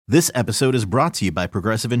This episode is brought to you by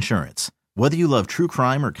Progressive Insurance. Whether you love true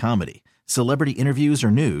crime or comedy, celebrity interviews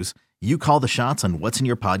or news, you call the shots on what's in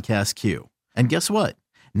your podcast queue. And guess what?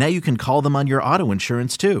 Now you can call them on your auto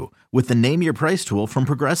insurance too with the Name Your Price tool from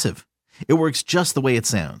Progressive. It works just the way it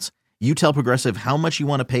sounds. You tell Progressive how much you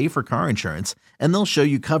want to pay for car insurance, and they'll show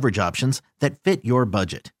you coverage options that fit your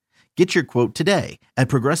budget. Get your quote today at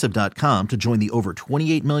Progressive.com to join the over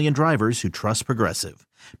 28 million drivers who trust Progressive.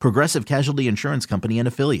 Progressive Casualty Insurance Company and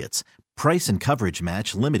Affiliates. Price and coverage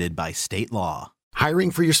match limited by state law. Hiring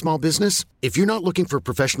for your small business? If you're not looking for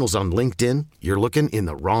professionals on LinkedIn, you're looking in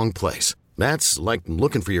the wrong place. That's like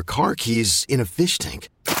looking for your car keys in a fish tank.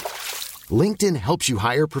 LinkedIn helps you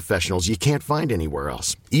hire professionals you can't find anywhere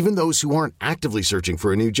else, even those who aren't actively searching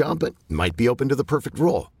for a new job but might be open to the perfect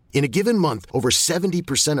role. In a given month, over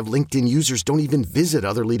 70% of LinkedIn users don't even visit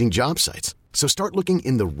other leading job sites. So start looking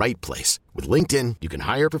in the right place. With LinkedIn, you can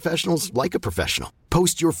hire professionals like a professional.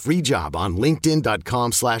 Post your free job on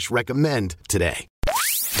linkedin.com/recommend today.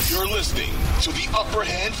 You're listening to the Upper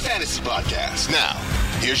Hand Fantasy Podcast. Now,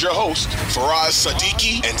 here's your host, Faraz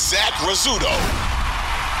Sadiki and Zach Rizzuto.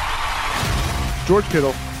 George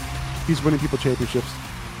Kittle, he's winning people championships.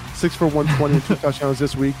 6 for 120 and 2 touchdowns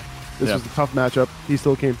this week. This was a tough matchup. He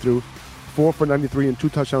still came through. 4 for 93 and 2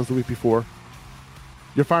 touchdowns the week before.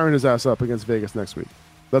 You're firing his ass up against Vegas next week.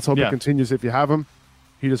 Let's hope it continues if you have him.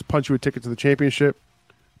 He just punched you a ticket to the championship.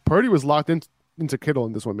 Purdy was locked into Kittle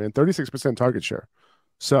in this one, man. 36% target share.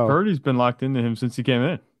 So Purdy's been locked into him since he came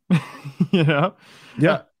in. You know?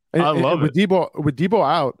 Yeah. I love it. With Debo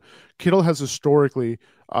out, Kittle has historically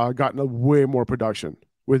gotten a way more production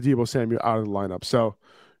with Debo Samuel out of the lineup. So,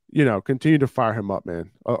 continue to fire him up,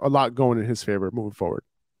 man. A lot going in his favor moving forward.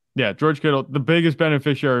 Yeah, George Kittle, the biggest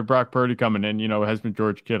beneficiary of Brock Purdy coming in, has been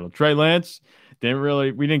George Kittle. Trey Lance, we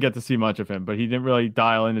didn't get to see much of him, but he didn't really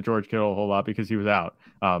dial into George Kittle a whole lot because he was out.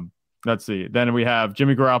 Let's see. Then we have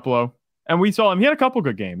Jimmy Garoppolo, and we saw him. He had a couple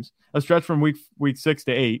good games, a stretch from week 6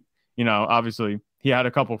 to 8. Obviously he had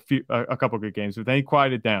a couple good games, but then he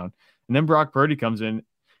quieted down. And then Brock Purdy comes in,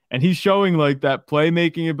 and he's showing like that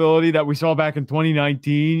playmaking ability that we saw back in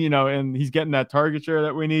 2019, and he's getting that target share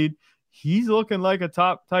that we need. He's looking like a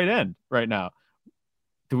top tight end right now.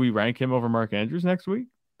 Do we rank him over Mark Andrews next week?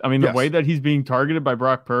 I mean, the way that he's being targeted by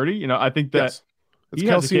Brock Purdy, I think that he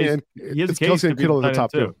has a case to be Kittle at the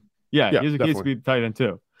top too. Yeah, he has a case to definitely be the tight end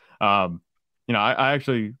too. I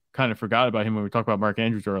actually kind of forgot about him when we talked about Mark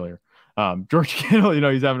Andrews earlier. George Kittle,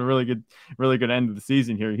 he's having a really good end of the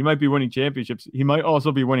season here. He might be winning championships. He might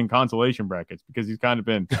also be winning consolation brackets because he's kind of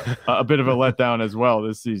been a bit of a letdown as well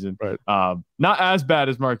this season. Right. Not as bad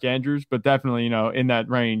as Mark Andrews, but definitely, in that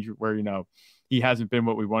range where, he hasn't been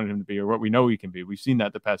what we wanted him to be or what we know he can be. We've seen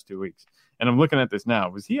that the past 2 weeks. And I'm looking at this now.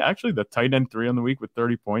 Was he actually the tight end 3 on the week with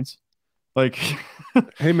 30 points? Like,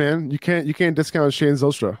 hey man, you can't discount Shane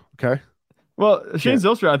Zylstra. Okay. Well, Shane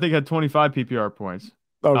Zylstra, I think, had 25 PPR points.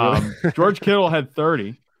 Oh, really? George Kittle had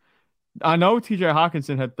 30. I know TJ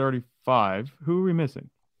Hawkinson had 35. Who are we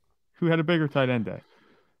missing? Who had a bigger tight end day?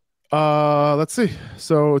 Let's see.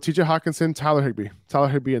 So TJ Hawkinson, Tyler Higbee.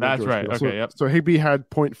 And that's George right. Kittle. Okay, So Higbee had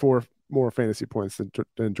 0.4 more fantasy points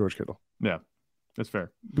than George Kittle. Yeah, that's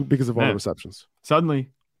fair. Because of all the receptions.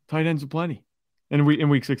 Suddenly, tight ends are plenty in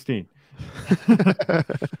week 16.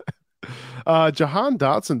 Jahan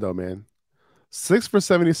Dotson, though, man. 6 for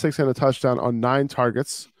 76 and a touchdown on 9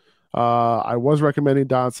 targets. I was recommending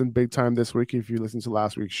Dotson big time this week if you listened to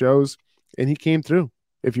last week's shows, and he came through.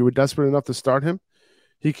 If you were desperate enough to start him,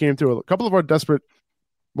 he came through. A couple of our desperate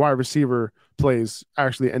wide receiver plays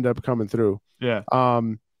actually end up coming through. Yeah.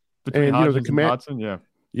 Between the Dotson,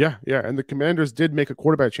 Yeah. And the Commanders did make a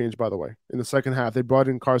quarterback change, by the way, in the second half. They brought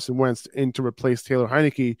in Carson Wentz in to replace Taylor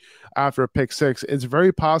Heineke after a pick 6. It's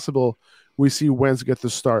very possible we see Wentz get the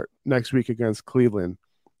start next week against Cleveland.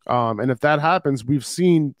 And if that happens, we've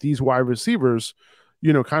seen these wide receivers,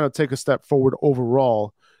 kind of take a step forward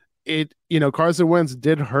overall. Carson Wentz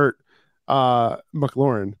did hurt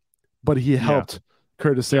McLaurin, but he helped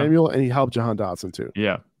Curtis Samuel and he helped Jahan Dotson too.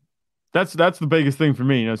 Yeah. That's the biggest thing for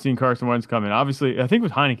me, seeing Carson Wentz come in. Obviously, I think it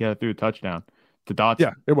was Heineke that threw a touchdown to Dotson.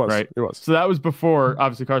 Yeah, it was. Right? It was. So that was before,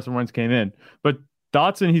 obviously, Carson Wentz came in. But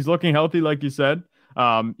Dotson, he's looking healthy, like you said.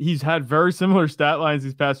 He's had very similar stat lines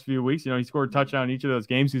these past few weeks. He scored a touchdown in each of those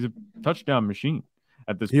games. He's a touchdown machine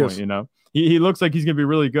at this point, He looks like he's going to be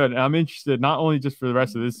really good. And I'm interested not only just for the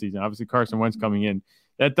rest of this season, obviously Carson Wentz coming in.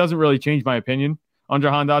 That doesn't really change my opinion on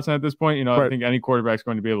Jahan Dotson at this point. I think any quarterback's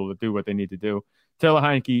going to be able to do what they need to do. Taylor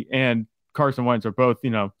Heineke and Carson Wentz are both,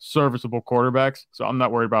 serviceable quarterbacks. So I'm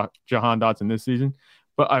not worried about Jahan Dotson this season.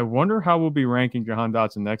 But I wonder how we'll be ranking Jahan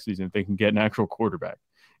Dotson next season if they can get an actual quarterback.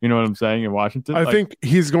 You know what I'm saying? In Washington, I think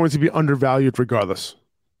he's going to be undervalued regardless.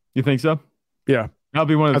 You think so? Yeah, that'll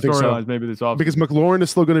be one of the storylines. So. Maybe this offseason because McLaurin is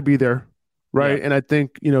still going to be there, right? Yeah. And I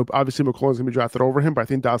think obviously McLaurin's going to be drafted over him, but I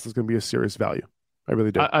think Dallas is going to be a serious value. I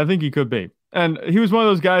really do. I think he could be. And he was one of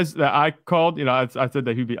those guys that I called, I said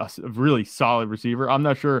that he'd be a really solid receiver. I'm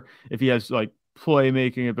not sure if he has like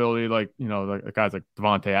playmaking ability, like guys like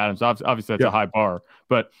Davante Adams. Obviously, that's a high bar,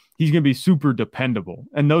 but he's going to be super dependable.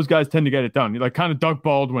 And those guys tend to get it done. Like kind of Doug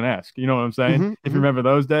Baldwin-esque. You know what I'm saying? If you remember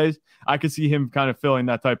those days, I could see him kind of filling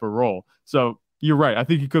that type of role. So you're right. I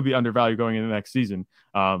think he could be undervalued going into the next season.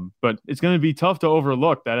 But it's going to be tough to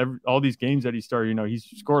overlook that all these games that he started, he's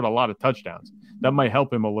scored a lot of touchdowns. That might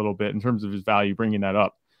help him a little bit in terms of his value, bringing that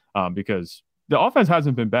up because the offense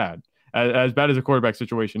hasn't been bad. As bad as the quarterback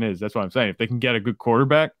situation is, that's what I'm saying. If they can get a good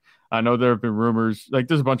quarterback, I know there have been rumors, like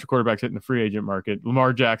there's a bunch of quarterbacks hitting the free agent market.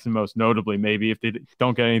 Lamar Jackson, most notably, maybe if they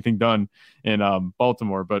don't get anything done in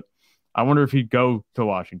Baltimore. But I wonder if he'd go to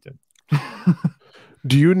Washington.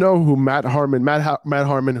 Do you know who Matt Harmon,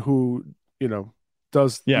 who,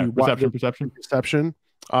 does perception?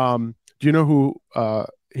 Do you know who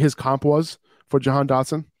his comp was for Jahan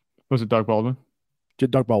Dotson? Was it Doug Baldwin?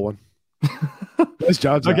 Doug Baldwin. Nice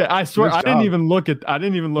job, Zach. Okay, I swear I didn't even look at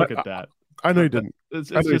that. I know you didn't. It's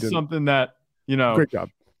just something that, Great job.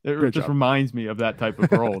 It just reminds me of that type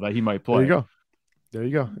of role that he might play. There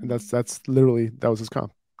you go. And that's literally, that was his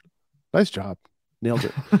comp. Nice job. Nailed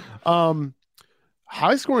it.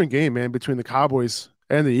 High scoring game, man, between the Cowboys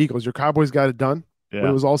and the Eagles. Your Cowboys got it done when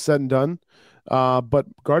it was all said and done. But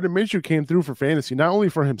Gardner Minshew came through for fantasy, not only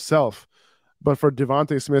for himself, but for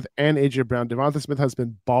Devontae Smith and AJ Brown. Devontae Smith has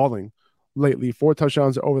been balling lately. 4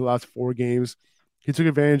 touchdowns over the last 4 games. He took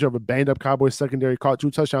advantage of a banged-up Cowboys secondary, caught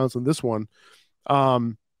 2 touchdowns in this one.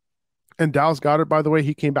 And Dallas Goedert, by the way,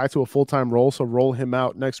 he came back to a full-time role, so roll him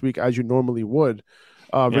out next week as you normally would,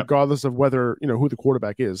 regardless of whether, who the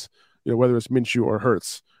quarterback is, whether it's Minshew or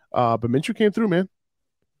Hurts. But Minshew came through, man.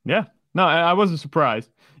 Yeah. No, I wasn't surprised,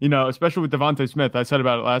 especially with Devontae Smith. I said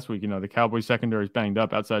about it last week, the Cowboys secondary is banged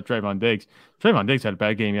up outside Trayvon Diggs. Trayvon Diggs had a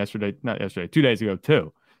bad game 2 days ago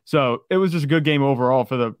too. So it was just a good game overall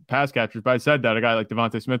for the pass catchers. But I said that a guy like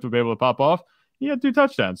Devontae Smith would be able to pop off. He had 2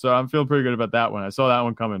 touchdowns. So I'm feeling pretty good about that one. I saw that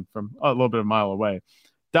one coming from a little bit of a mile away.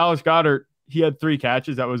 Dallas Goedert, he had 3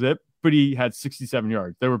 catches. That was it. But he had 67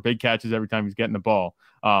 yards. There were big catches every time he was getting the ball.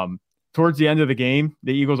 Towards the end of the game,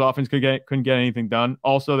 the Eagles offense couldn't get anything done.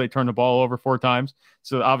 Also, they turned the ball over 4 times.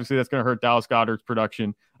 So obviously that's going to hurt Dallas Goedert's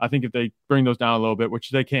production. I think if they bring those down a little bit, which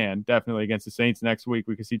they can, definitely against the Saints next week,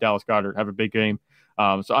 we could see Dallas Goedert have a big game.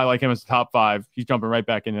 So I like him as the top 5. He's jumping right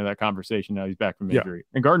back into that conversation now. He's back from injury.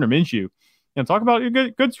 And Gardner Minshew, talk about a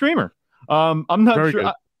good streamer. I'm not Very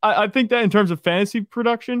sure. I think that in terms of fantasy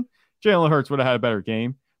production, Jalen Hurts would have had a better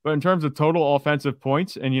game. But in terms of total offensive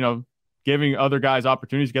points and, giving other guys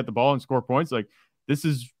opportunities to get the ball and score points, like it's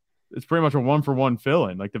pretty much a 1-for-1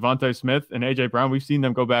 fill-in. Like Devontae Smith and AJ Brown, we've seen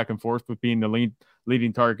them go back and forth with being the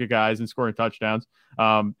leading target guys and scoring touchdowns.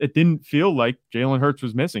 It didn't feel like Jalen Hurts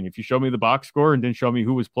was missing. If you showed me the box score and didn't show me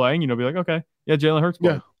who was playing, be like, okay, yeah, Jalen Hurts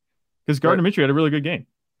played. Because Gardner Minshew had a really good game.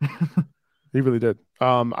 He really did.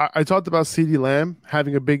 I talked about CeeDee Lamb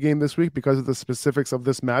having a big game this week because of the specifics of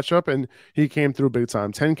this matchup, and he came through big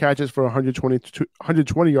time. 10 catches for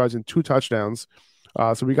 120 yards and 2 touchdowns.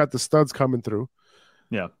 So we got the studs coming through.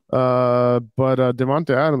 Yeah. But Davante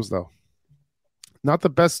Adams, though, not the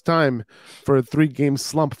best time for a 3-game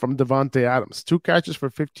slump from Davante Adams. 2 catches for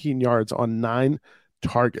 15 yards on 9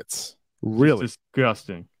 targets. Really? It's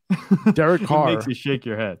disgusting. Derek Carr. It makes you shake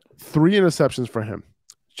your head. 3 interceptions for him.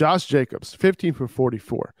 Josh Jacobs, 15 for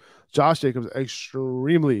 44. Josh Jacobs,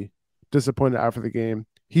 extremely disappointed after the game.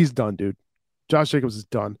 He's done, dude. Josh Jacobs is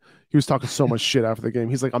done. He was talking so much shit after the game.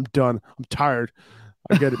 He's like, I'm done. I'm tired.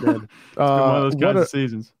 I get it, man. It's been one of those kinds of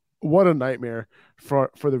seasons. What a nightmare for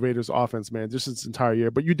the Raiders offense, man, just this entire year.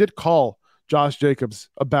 But you did call Josh Jacobs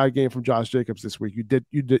a bad game from Josh Jacobs this week. You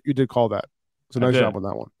did call that. So nice job on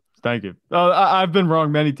that one. Thank you. I've been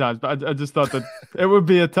wrong many times, but I just thought that it would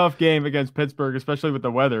be a tough game against Pittsburgh, especially with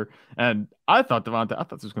the weather. And I thought this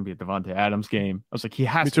was going to be a Davante Adams game. I was like, he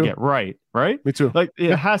has to get right? Me too. Like,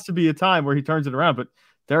 it has to be a time where he turns it around. But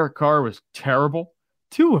Derek Carr was terrible.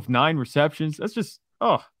 2 of 9 receptions. That's just,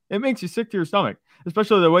 it makes you sick to your stomach,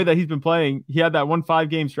 especially the way that he's been playing. He had that 1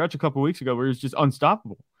 5-game stretch a couple weeks ago where he was just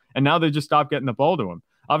unstoppable. And now they just stopped getting the ball to him.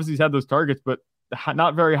 Obviously, he's had those targets, but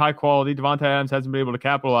not very high quality. Davante Adams hasn't been able to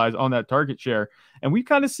capitalize on that target share. And we've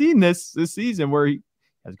kind of seen this season where he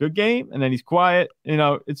has a good game and then he's quiet.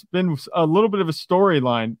 It's been a little bit of a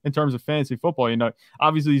storyline in terms of fantasy football.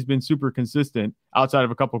 Obviously he's been super consistent outside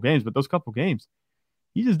of a couple games, but those couple games,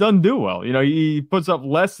 he just doesn't do well. He puts up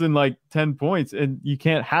less than like 10 points, and you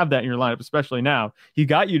can't have that in your lineup, especially now. He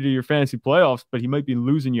got you to your fantasy playoffs, but he might be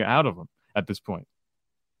losing you out of them at this point.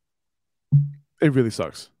 It really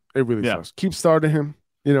sucks. It really sucks. Keep starting him.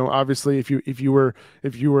 Obviously, if you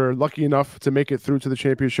were lucky enough to make it through to the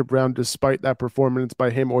championship round, despite that performance by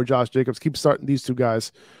him or Josh Jacobs, keep starting these two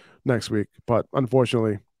guys next week. But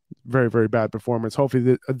unfortunately, very, very bad performance.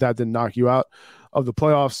 Hopefully that didn't knock you out of the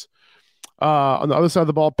playoffs. On the other side of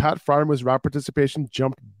the ball, Pat Freiermuth's route participation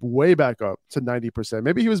jumped way back up to 90%.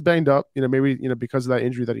 Maybe he was banged up, maybe because of that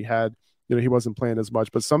injury that he had. He wasn't playing as much,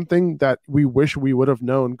 but something that we wish we would have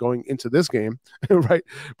known going into this game, right?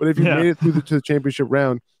 But if you made it through to the championship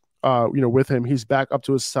round, with him, he's back up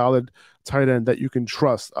to a solid tight end that you can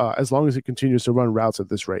trust as long as he continues to run routes at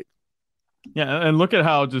this rate. Yeah, and look at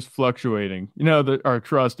how just fluctuating, our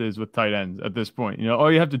trust is with tight ends at this point. All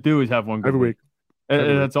you have to do is have one good every week.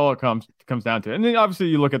 And that's all it comes down to. And then obviously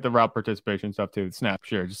you look at the route participation stuff too, snap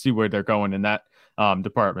share, to see where they're going in that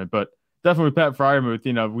department. But definitely Pat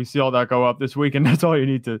Freiermuth, we see all that go up this week, and that's all you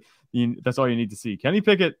need to see. Kenny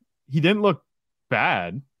Pickett, he didn't look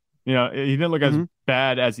bad. He didn't look as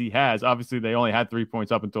bad as he has. Obviously, they only had 3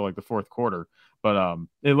 points up until like the fourth quarter, but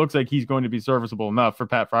it looks like he's going to be serviceable enough for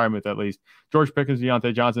Pat Freiermuth at least. George Pickens,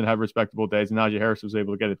 Deontay Johnson had respectable days, and Najee Harris was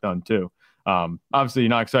able to get it done too. Obviously, you're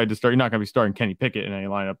not excited to start. You're not going to be starting Kenny Pickett in any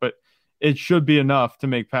lineup, but it should be enough to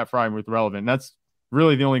make Pat Freiermuth relevant. And that's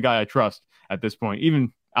really the only guy I trust at this point,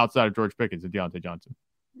 even outside of George Pickens and Deontay Johnson.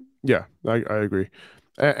 Yeah, I agree.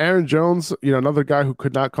 Aaron Jones, another guy who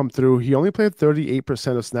could not come through. He only played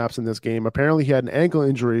 38% of snaps in this game. Apparently, he had an ankle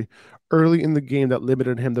injury early in the game that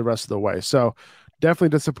limited him the rest of the way. So definitely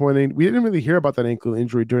disappointing. We didn't really hear about that ankle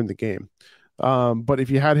injury during the game. But if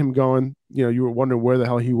you had him going, you were wondering where the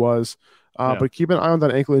hell he was. But keep an eye on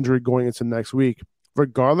that ankle injury going into next week.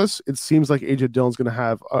 Regardless, it seems like A.J. Dillon's going to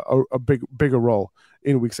have a bigger role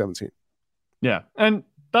in Week 17. Yeah, and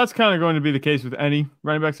that's kind of going to be the case with any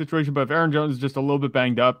running back situation. But if Aaron Jones is just a little bit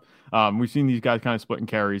banged up, we've seen these guys kind of splitting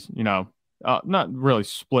carries, not really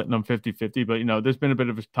splitting them 50-50, but, there's been a bit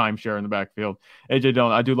of a timeshare in the backfield. A.J.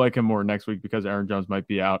 Dillon, I do like him more next week because Aaron Jones might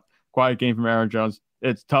be out. Quiet game from Aaron Jones.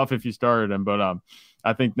 It's tough if you started him, but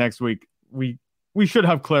I think next week we should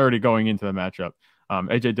have clarity going into the matchup.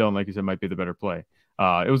 A.J. Dillon, like you said, might be the better play.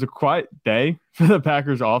 It was a quiet day for the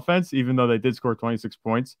Packers offense, even though they did score 26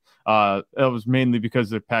 points. It was mainly because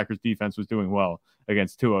the Packers defense was doing well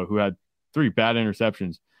against Tua, who had 3 bad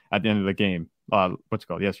interceptions at the end of the game.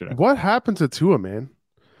 Yesterday. What happened to Tua, man?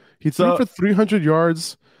 He threw for 300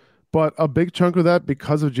 yards, but a big chunk of that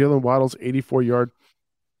because of Jalen Waddle's 84-yard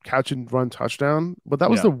catch and run touchdown. But that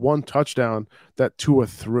was the one touchdown that Tua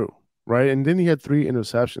threw, right? And then he had 3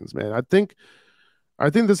 interceptions, man. I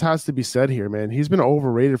think this has to be said here, man. He's been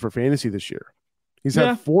overrated for fantasy this year. He's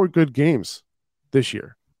had 4 good games this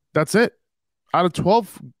year. That's it. Out of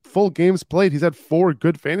 12 full games played, he's had 4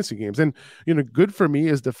 good fantasy games. And, good for me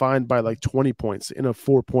is defined by like 20 points in a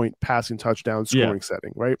 4-point passing touchdown scoring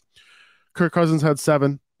setting, right? Kirk Cousins had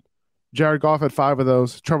 7. Jared Goff had 5 of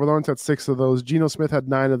those. Trevor Lawrence had 6 of those. Geno Smith had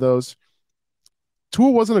 9 of those.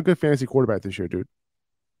 Tua wasn't a good fantasy quarterback this year, dude.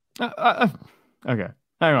 Okay.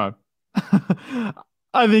 Hang on.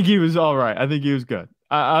 I think he was all right. I think he was good.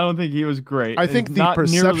 I don't think he was great. I think the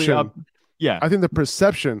perception. I think the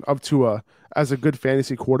perception of Tua as a good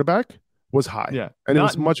fantasy quarterback was high. Yeah. And it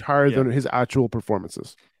was much higher than his actual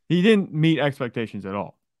performances. He didn't meet expectations at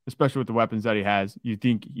all, especially with the weapons that he has. You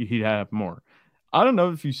think he'd have more. I don't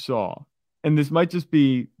know if you saw, and this might just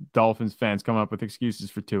be Dolphins fans coming up with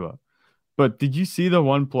excuses for Tua, but did you see the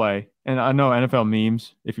one play? And I know NFL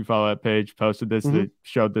Memes, if you follow that page, posted this. They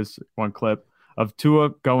showed this one clip of Tua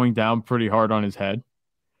going down pretty hard on his head.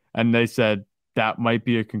 And they said that might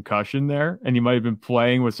be a concussion there. And he might have been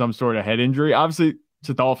playing with some sort of head injury. Obviously, it's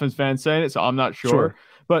a Dolphins fan saying it, so I'm not sure.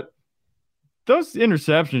 But those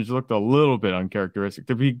interceptions looked a little bit uncharacteristic.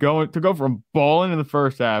 To go from balling in the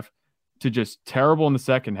first half to just terrible in the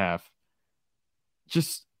second half.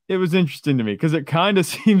 It was interesting to me because it kind of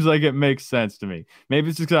seems like it makes sense to me. Maybe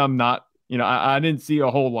it's just because I'm not, I didn't see a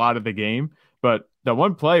whole lot of the game, but the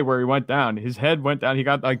one play where he went down, his head went down. He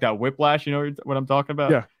got like that whiplash, you know what I'm talking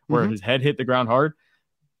about? Yeah. Where his head hit the ground hard.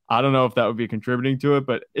 I don't know if that would be contributing to it,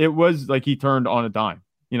 but it was like he turned on a dime,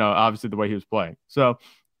 obviously the way he was playing. So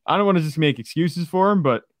I don't want to just make excuses for him,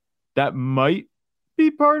 but that might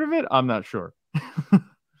be part of it. I'm not sure.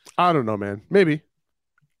 I don't know, man. Maybe.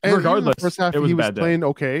 And regardless, first half, he was playing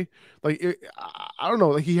okay. I don't know.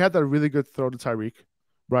 Like he had that really good throw to Tyreek,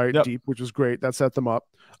 right? Yep. Deep, which was great. That set them up,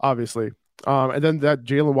 obviously. And then that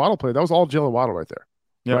Jalen Waddle play, that was all Jalen Waddle right there.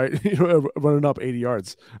 Yep. right? Running up 80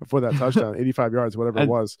 yards for that touchdown, 85 yards, whatever it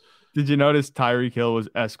was. Did you notice Tyreek Hill was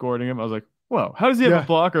escorting him? I was like, whoa, how does he have Yeah. a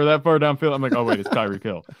blocker that far downfield? I'm like, oh, wait, it's Tyreek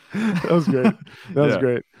Hill. That was great. That was Yeah.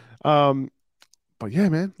 great. But yeah,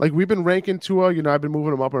 man, like we've been ranking Tua, you know, I've been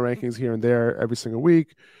moving him up in rankings here and there every single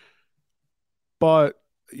week. But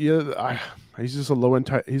yeah, he's just a low end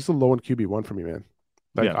QB1 for me, man.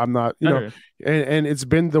 Like Yeah. I'm not, you know, and it's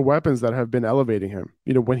been the weapons that have been elevating him,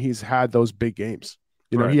 you know, when he's had those big games.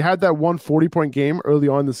 You know, Right. he had that 140-point game early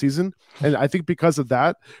on in the season. And I think because of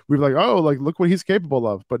that, we were like, oh, like look what he's capable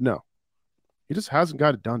of. But no, he just hasn't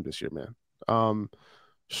got it done this year, man.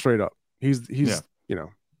 Straight up. He's you know,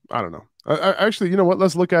 I don't know. I actually, you know what?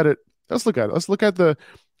 Let's look at it. Let's look at the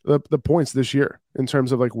points this year in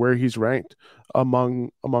terms of like where he's ranked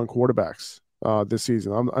among quarterbacks this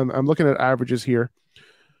season. I'm looking at averages here.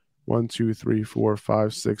 1, 2, 3, 4,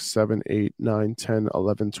 5, 6, 7, 8, 9, 10,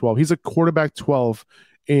 11, 12. He's a quarterback 12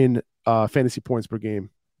 in fantasy points per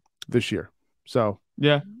game this year. So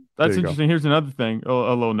yeah, that's you go. interesting. Here's another thing, a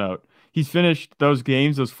little note. He's finished those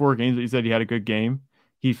 4 games that he said he had a good game.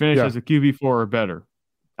 He finished Yeah. as a QB4 or better.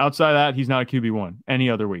 Outside of that, he's not a QB1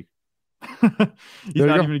 any other week. He's There you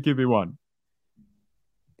not go. even a QB1.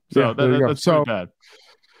 So Yeah, there you go. that's So- pretty bad.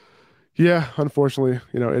 Yeah, unfortunately,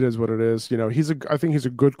 you know, it is what it is. You know, I think he's a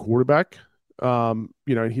good quarterback. You know,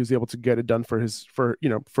 and he was able to get it done for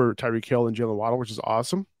Tyreek Hill and Jalen Waddle, which is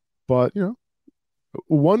awesome. But, you know,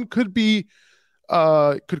 one could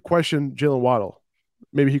question Jalen Waddle.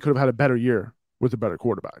 Maybe he could have had a better year with a better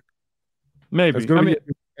quarterback. Maybe. As good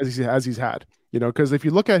as he's had, you know, because if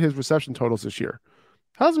you look at his reception totals this year,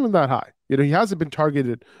 hasn't been that high. You know, he hasn't been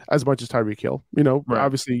targeted as much as Tyreek Hill. You know, Right.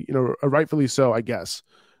 obviously, you know, rightfully so, I guess.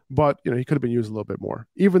 But, you know, he could have been used a little bit more,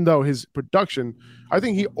 even though his production, I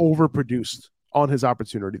think he overproduced on his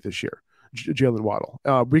opportunity this year, Jalen Waddle,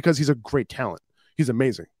 because he's a great talent. He's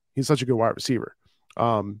amazing. He's such a good wide receiver.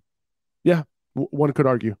 Yeah, one could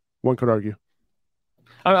argue.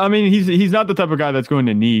 I mean, he's not the type of guy that's going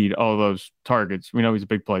to need all those targets. We know he's a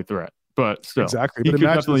big play threat, but still. Exactly. he But could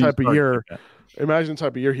imagine the definitely type of use year, targets like that. imagine the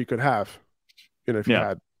type of year he could have, you know, if he Yeah.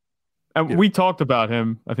 had. And Yeah. we talked about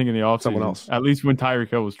him, I think, in the offseason. Someone else. At least when Tyreek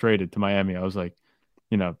Hill was traded to Miami, I was like,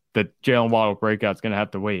 you know, that Jalen Waddle breakout's going to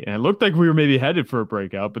have to wait. And it looked like we were maybe headed for a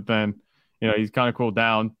breakout, but then, you know, he's kind of cooled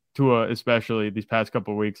down. Tua, especially these past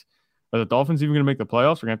couple of weeks. Are the Dolphins even going to make the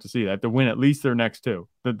playoffs? We're going to have to see. They have to win at least their next two,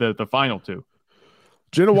 the final two.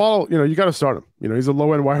 Jalen Waddle, you know, you got to start him. You know, he's a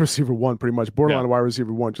low end wide receiver 1, pretty much borderline Yeah. wide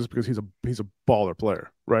receiver 1, just because he's a baller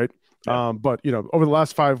player, right? Yeah. But you know, over the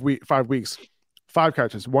last 5 weeks, 5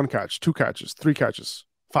 catches, 1 catch, 2 catches, 3 catches,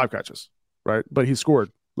 5 catches, right? But he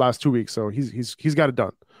scored last 2 weeks, so he's got it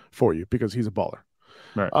done for you because he's a baller.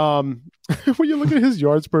 Right. When you look at his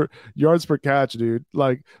yards per catch, dude,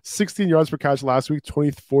 like 16 yards per catch last week,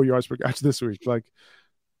 24 yards per catch this week, like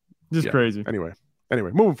Just yeah. crazy. Anyway,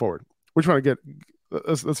 moving forward, we're trying to get.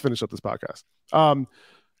 Let's finish up this podcast.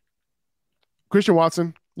 Christian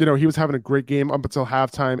Watson, you know, he was having a great game up until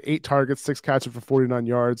halftime. 8 targets, 6 catches for 49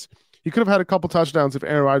 yards. He could have had a couple touchdowns if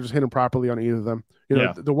Aaron Rodgers hit him properly on either of them. You know,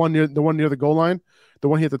 Yeah. the one near the goal line, the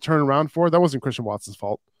one he had to turn around for, that wasn't Christian Watson's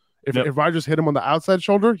fault. If Rodgers hit him on the outside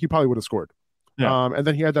shoulder, he probably would have scored. Yeah. And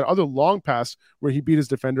then he had that other long pass where he beat his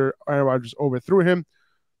defender. Aaron Rodgers overthrew him.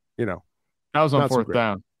 You know, That was on Not so 4th great.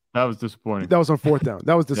 down. That was disappointing. that was on 4th down.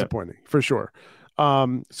 That was disappointing for sure.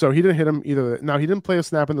 So he didn't hit him either. Now, he didn't play a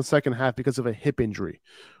snap in the second half because of a hip injury.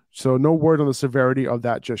 So no word on the severity of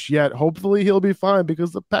that just yet. Hopefully he'll be fine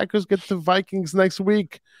because the Packers get the Vikings next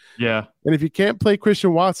week. Yeah. And if you can't play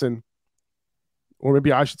Christian Watson, or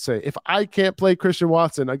maybe I should say, if I can't play Christian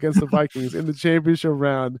Watson against the Vikings in the championship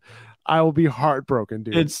round, I will be heartbroken,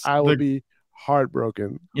 dude. I will be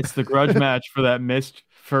heartbroken. It's the grudge match for that missed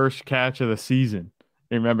first catch of the season.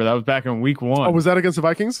 You remember that was back in week 1. Oh, was that against the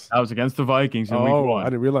Vikings? That was against the Vikings in week 1. I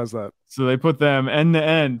didn't realize that. So they put them end to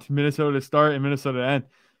end, Minnesota start and Minnesota end.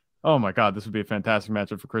 Oh my God, this would be a fantastic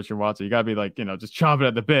matchup for Christian Watson. You got to be like, you know, just chomping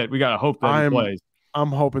at the bit. We got to hope that he plays. I'm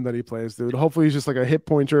hoping that he plays, dude. Hopefully he's just like a hit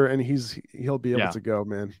pointer and he'll be able to go,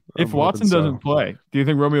 man. If Watson doesn't play, do you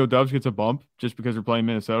think Romeo Doubs gets a bump just because they're playing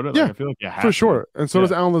Minnesota? Like, Yeah, I feel like you have for to. sure. And so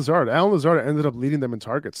does Alan Lazard. Alan Lazard ended up leading them in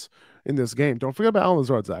targets in this game. Don't forget about Alan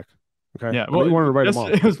Lazard, Zach. Okay. Yeah, I know you wanted to write him off.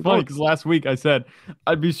 It was funny because last week I said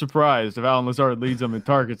I'd be surprised if Alan Lazard leads them in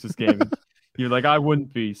targets this game. You're like, I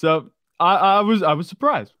wouldn't be. So I was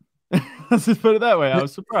surprised. Let's just put it that way. I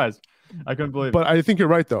was surprised. I couldn't believe it. But I think you're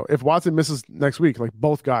right, though. If Watson misses next week, like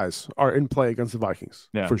both guys are in play against the Vikings.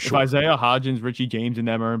 Yeah, for sure. If Isaiah Hodgins, Richie James, and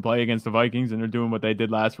them are in play against the Vikings and they're doing what they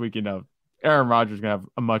did last week, you know, Aaron Rodgers is going to have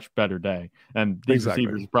a much better day. And these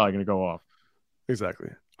receivers are probably going to go off. Exactly.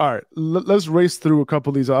 All right, let's race through a couple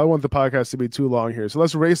of these. I don't want the podcast to be too long here, so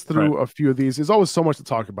let's race through a few of these. There's always so much to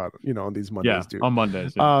talk about, on these Mondays, dude. On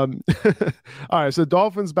Mondays. Yeah. All right, so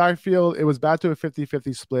Dolphins backfield, it was back to a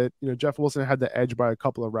 50-50 split. Jeff Wilson had the edge by a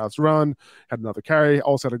couple of routes run, had another carry,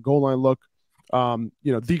 also had a goal line look.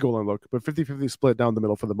 The goal line look, but 50-50 split down the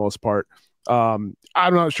middle for the most part. I'm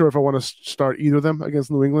not sure if I want to start either of them against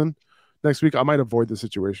New England next week. I might avoid the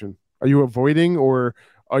situation. Are you avoiding, or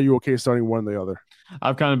are you okay starting one or the other?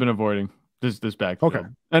 I've kind of been avoiding this backfield. Okay.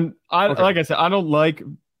 And like I said, I don't like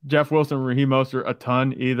Jeff Wilson or Raheem Mostert a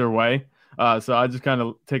ton either way. So I just kind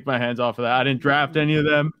of take my hands off of that. I didn't draft any of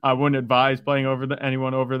them. I wouldn't advise playing I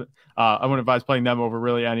wouldn't advise playing them over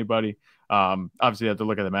really anybody. Obviously you have to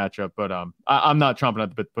look at the matchup, but I'm not chomping at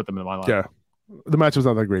the bit to put them in my line. Yeah. The matchup's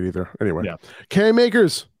not that great either. Anyway. Yeah. Cam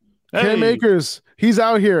Akers. Hey. Cam Akers. He's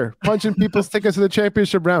out here punching people's tickets to the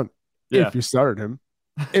championship round. Yeah. If you started him.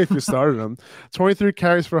 23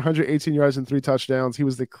 carries for 118 yards and 3 touchdowns. He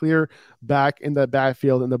was the clear back in that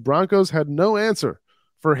backfield, and the Broncos had no answer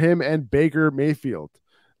for him and Baker Mayfield.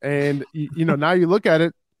 And now you look at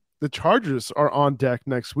it, the Chargers are on deck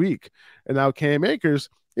next week, and now Cam Akers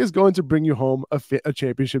is going to bring you home a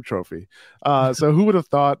championship trophy. So who would have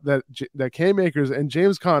thought that Cam Akers and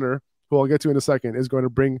James Conner, who I'll get to in a second, is going to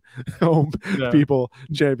bring home people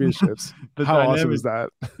championships. How awesome is that?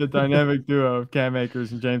 The dynamic duo of Cam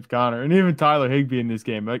Akers and James Conner, and even Tyler Higbee in this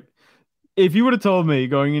game. Like, if you would have told me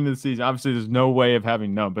going into the season, obviously there's no way of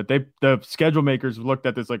having known, but the schedule makers looked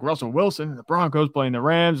at this like Russell Wilson and the Broncos playing the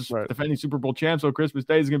Rams, defending Super Bowl champs, so Christmas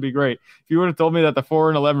Day is going to be great. If you would have told me that the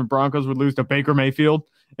 4-11 Broncos would lose to Baker Mayfield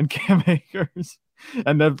and Cam Akers,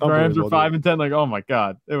 and the Rams are 5-10, like, oh my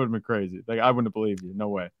God, it would have been crazy. Like, I wouldn't have believed you. No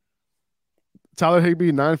way. Tyler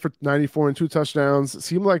Higbee, 9 for 94 and 2 touchdowns. It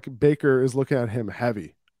seemed like Baker is looking at him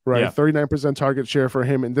heavy, right? Yeah. 39% target share for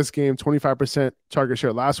him in this game, 25% target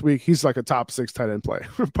share last week. He's like a top 6 tight end play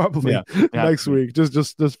probably next week.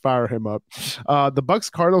 Just fire him up. The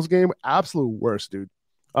Bucs-Cardinals game, absolute worst, dude.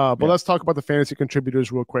 But let's talk about the fantasy contributors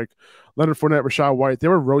real quick. Leonard Fournette, Rachaad White, they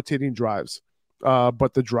were rotating drives.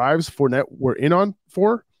 But the drives Fournette were in on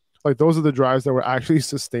for, like, those are the drives that were actually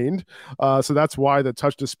sustained. So that's why the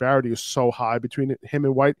touch disparity is so high between him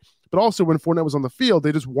and White. But also when Fournette was on the field,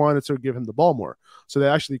 they just wanted to give him the ball more. So they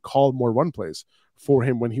actually called more run plays for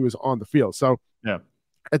him when he was on the field. So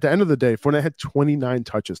at the end of the day, Fournette had 29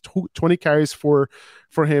 touches, 20 carries for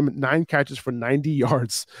him, 9 catches for 90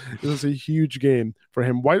 yards. It was a huge game for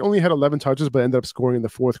him. White only had 11 touches, but ended up scoring in the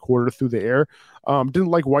fourth quarter through the air. Didn't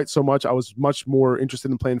like White so much. I was much more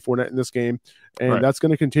interested in playing Fournette in this game, and that's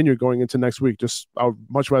going to continue going into next week. I would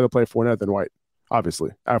much rather play Fournette than White,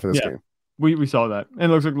 obviously, after this game. We saw that.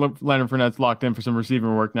 And it looks like Leonard Fournette's locked in for some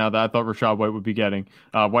receiving work now that I thought Rachaad White would be getting.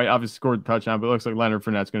 White obviously scored the touchdown, but it looks like Leonard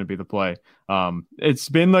Fournette's going to be the play. It's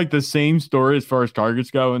been like the same story as far as targets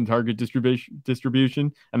go and target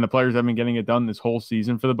distribution, and the players have been getting it done this whole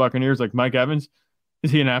season for the Buccaneers. Like Mike Evans, is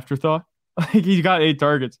he an afterthought? Like, he's got 8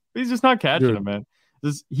 targets. He's just not catching them, man.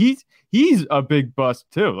 He's a big bust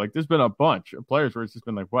too. Like, there's been a bunch of players where it's just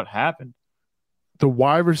been like, what happened? The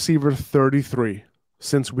wide receiver 33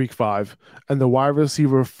 since week 5, and the wide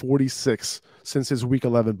receiver 46 since his week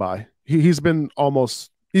 11 bye. He's been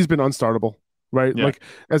unstartable, right? Yeah. Like,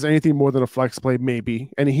 as anything more than a flex play, maybe.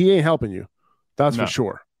 And he ain't helping you. That's for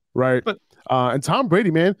sure, right? But, and Tom Brady,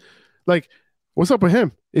 man, like, what's up with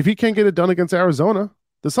him? If he can't get it done against Arizona,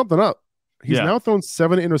 there's something up. He's now thrown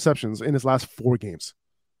 7 interceptions in his last 4 games.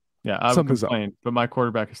 Yeah, I would complain, but my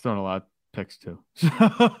quarterback has thrown a lot of picks too. You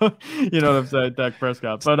know what I'm saying, Dak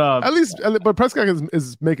Prescott. But but Prescott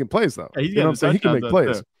is making plays though. Yeah, you know what I'm saying? He can make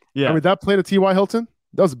plays. Too. Yeah, I mean, that play to T.Y. Hilton,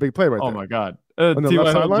 that was a big play right there. Oh my God, T.Y.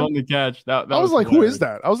 Hilton's only catch. That I was like, who is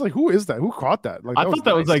that? Who caught that? Like, I thought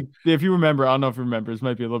that was like, if you remember, I don't know if you remember. This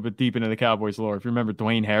might be a little bit deep into the Cowboys lore. If you remember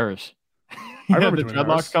Dwayne Harris. I remember the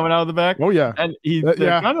dreadlocks coming out of the back. Oh yeah, and he's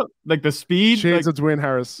kind of like the speed. Shades of Dwayne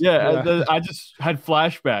Harris. Yeah. I just had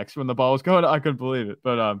flashbacks when the ball was going. I couldn't believe it,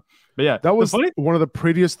 but yeah, that was one of the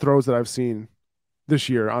prettiest throws that I've seen this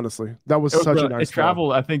year. Honestly, that was such a nice. It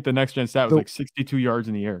traveled. I think the next gen stat was like 62 yards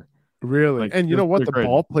in the air. Really, and you know what? The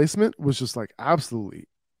ball placement was just like absolutely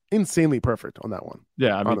insanely perfect on that one.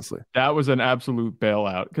 Yeah, I mean, honestly, that was an absolute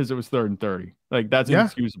bailout because it was 3rd and 30. Like, that's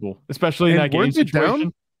inexcusable, especially in that game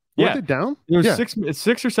situation. Weren't it down? There's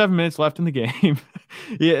 6 or 7 minutes left in the game.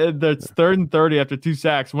 That's 3rd and 30 after 2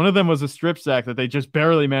 sacks. One of them was a strip sack that they just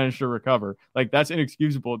barely managed to recover. Like, that's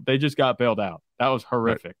inexcusable. They just got bailed out. That was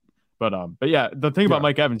horrific. Right. But yeah, the thing about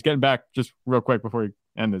Mike Evans, getting back just real quick before we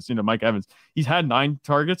end this, Mike Evans, he's had 9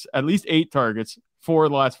 targets, at least 8 targets for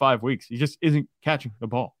the last 5 weeks. He just isn't catching the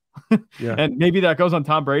ball. And maybe that goes on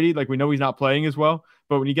Tom Brady. Like, we know he's not playing as well,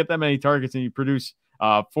 But when you get that many targets and you produce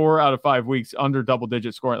 4 out of 5 weeks under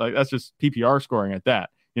double-digit scoring, like that's just PPR scoring at that.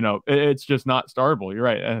 It's just not startable. You're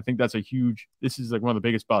right. And I think that's this is like one of the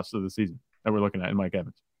biggest busts of the season that we're looking at in Mike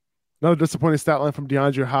Evans. Another disappointing stat line from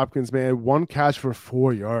DeAndre Hopkins, man. 1 catch for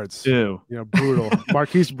 4 yards. Ew. Brutal.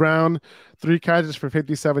 Marquise Brown, 3 catches for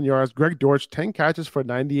 57 yards. Greg Dortch, 10 catches for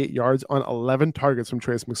 98 yards on 11 targets from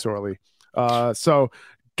Trace McSorley. So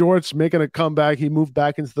Dortch making a comeback. He moved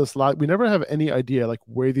back into the slot. We never have any idea like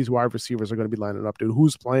where these wide receivers are going to be lining up, dude.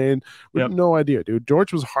 Who's playing? We have no idea, dude.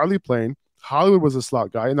 Dortch was hardly playing. Hollywood was a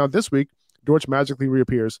slot guy. And now this week, Dortch magically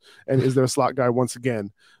reappears and is their slot guy once again.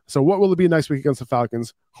 So what will it be next week against the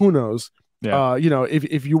Falcons? Who knows? Yeah.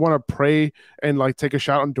 If you want to pray and like take a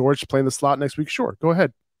shot on Dortch playing the slot next week, sure, go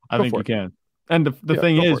ahead. I think you can. And the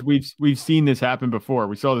thing is, we've seen this happen before.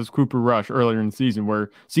 We saw this Cooper Rush earlier in the season where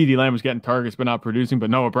CeeDee Lamb was getting targets but not producing, but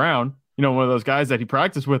Noah Brown, one of those guys that he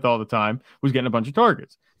practiced with all the time, was getting a bunch of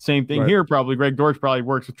targets. Same thing here. Probably Greg Dortch probably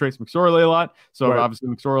works with Trace McSorley a lot. So obviously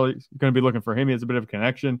McSorley's going to be looking for him. He has a bit of a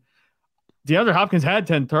connection. DeAndre Hopkins had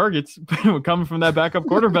 10 targets coming from that backup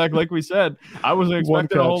quarterback, like we said. I wasn't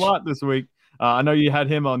expecting a whole lot this week. I know you had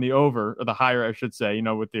him on the over, or the higher, I should say,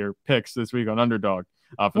 with your picks this week on Underdog.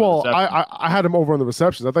 I had him over on the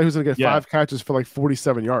receptions. I thought he was going to get 5 catches for like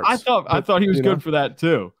 47 yards. I thought he was good for that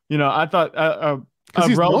too. I thought because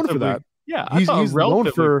he's known for that. Yeah, he's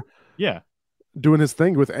known for doing his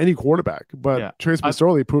thing with any quarterback. But Trace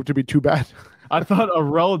McSorley proved to be too bad. I thought a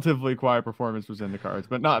relatively quiet performance was in the cards,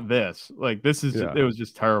 but not this. Like this is, it was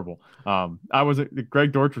just terrible.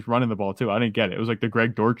 Greg Dortch was running the ball too. I didn't get it. It was like the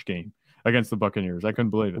Greg Dortch game against the Buccaneers. I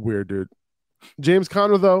couldn't believe it. Weird, dude. James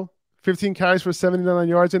Conner though, 15 carries for 79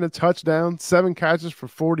 yards and a touchdown, 7 catches for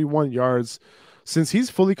 41 yards. Since he's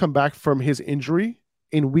fully come back from his injury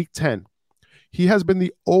in week 10, he has been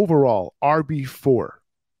the overall RB4,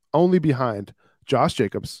 only behind Josh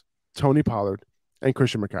Jacobs, Tony Pollard, and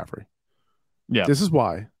Christian McCaffrey. Yeah, this is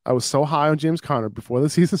why I was so high on James Conner before the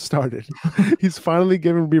season started. He's finally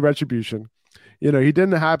given me retribution. He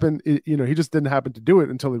didn't happen. He just didn't happen to do it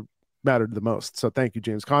until it mattered the most. So thank you,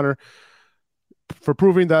 James Conner, for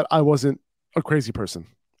proving that I wasn't a crazy person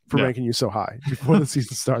for ranking you so high before the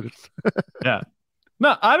season started. Yeah,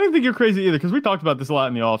 no, I didn't think you're crazy either because we talked about this a lot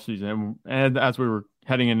in the offseason and as we were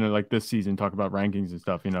heading into like this season, talk about rankings and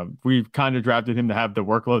stuff. We've kind of drafted him to have the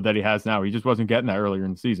workload that he has now. He just wasn't getting that earlier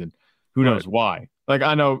in the season. Who knows why? Like,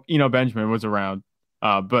 I know, Benjamin was around,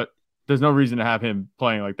 but there's no reason to have him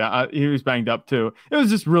playing like that. He was banged up too. It was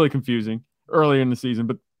just really confusing earlier in the season,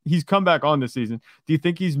 but he's come back on this season. Do you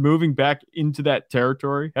think he's moving back into that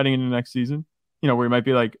territory heading into the next season? Where he might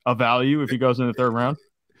be like a value if he goes in the 3rd round?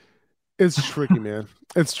 It's tricky, man.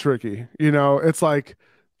 It's tricky.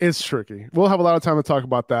 It's tricky. We'll have a lot of time to talk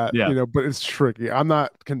about that, but it's tricky. I'm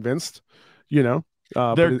not convinced, there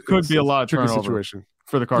could be a lot of turnover situation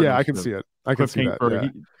for the Cardinals. Yeah, I can see it. I can see that. Yeah.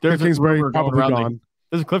 There's Cliff Kingsbury probably gone.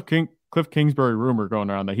 There's a Cliff Kingsbury rumor going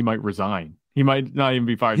around that he might resign. He might not even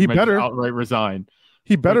be fired. He might outright resign.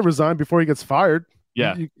 He better resign before he gets fired.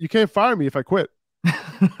 Yeah. You can't fire me if I quit.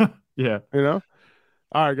 Yeah.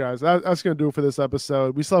 All right, guys. That's going to do it for this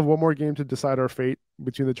episode. We still have one more game to decide our fate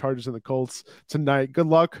between the Chargers and the Colts tonight. Good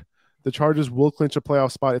luck. The Chargers will clinch a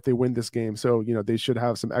playoff spot if they win this game. So, they should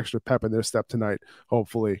have some extra pep in their step tonight,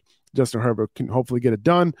 hopefully. Justin Herbert can hopefully get it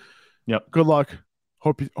done. Yep. Good luck.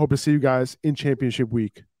 Hope to see you guys in championship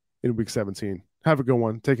week in week 17. Have a good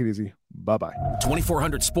one. Take it easy. Bye-bye.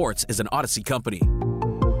 2400 Sports is an Odyssey company.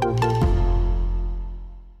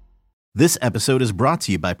 This episode is brought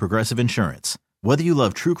to you by Progressive Insurance. Whether you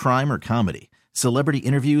love true crime or comedy, celebrity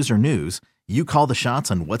interviews or news, you call the shots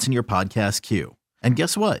on what's in your podcast queue. And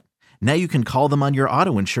guess what? Now you can call them on your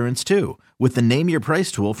auto insurance too with the Name Your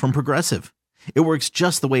Price tool from Progressive. It works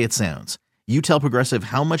just the way it sounds. You tell Progressive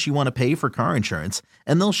how much you want to pay for car insurance,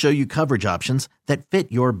 and they'll show you coverage options that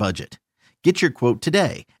fit your budget. Get your quote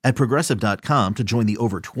today at Progressive.com to join the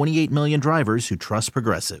over 28 million drivers who trust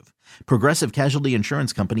Progressive. Progressive Casualty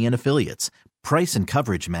Insurance Company and Affiliates. Price and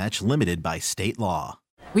coverage match limited by state law.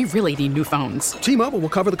 We really need new phones. T-Mobile will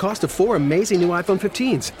cover the cost of 4 amazing new iPhone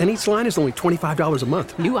 15s, and each line is only $25 a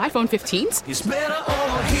month. New iPhone 15s? It's better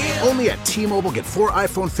over here. Only at T-Mobile, get 4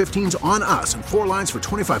 iPhone 15s on us and 4 lines for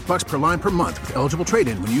 $25 per line per month with eligible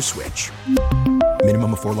trade-in when you switch.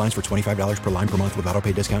 Minimum of 4 lines for $25 per line per month with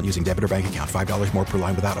autopay discount using debit or bank account. $5 more per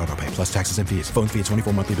line without autopay, plus taxes and fees. Phone fee at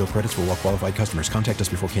 24 monthly bill credits for well-qualified customers. Contact us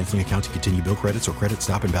before canceling account to continue bill credits or credit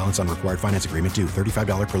stop and balance on required finance agreement due.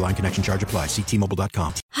 $35 per line connection charge applies. See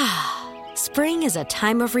T-Mobile.com. Spring is a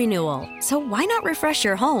time of renewal, so why not refresh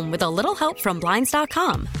your home with a little help from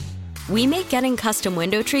Blinds.com? We make getting custom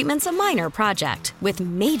window treatments a minor project with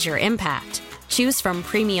major impact. Choose from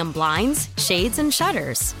premium blinds, shades, and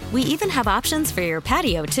shutters. We even have options for your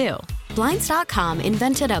patio, too. Blinds.com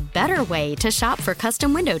invented a better way to shop for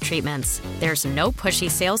custom window treatments. There's no pushy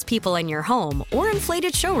salespeople in your home or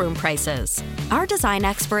inflated showroom prices. Our design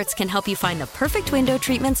experts can help you find the perfect window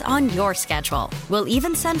treatments on your schedule. We'll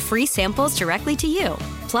even send free samples directly to you.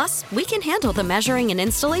 Plus, we can handle the measuring and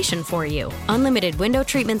installation for you. Unlimited window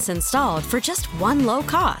treatments installed for just one low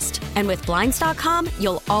cost. And with Blinds.com,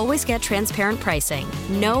 you'll always get transparent pricing.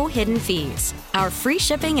 No hidden fees. Our free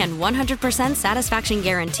shipping and 100% satisfaction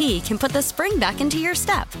guarantee can put the spring back into your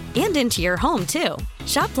step and into your home, too.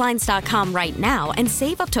 Shop Blinds.com right now and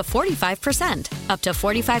save up to 45%. Up to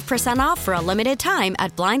 45% off for a limited time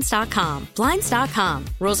at Blinds.com. Blinds.com.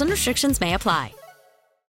 Rules and restrictions may apply.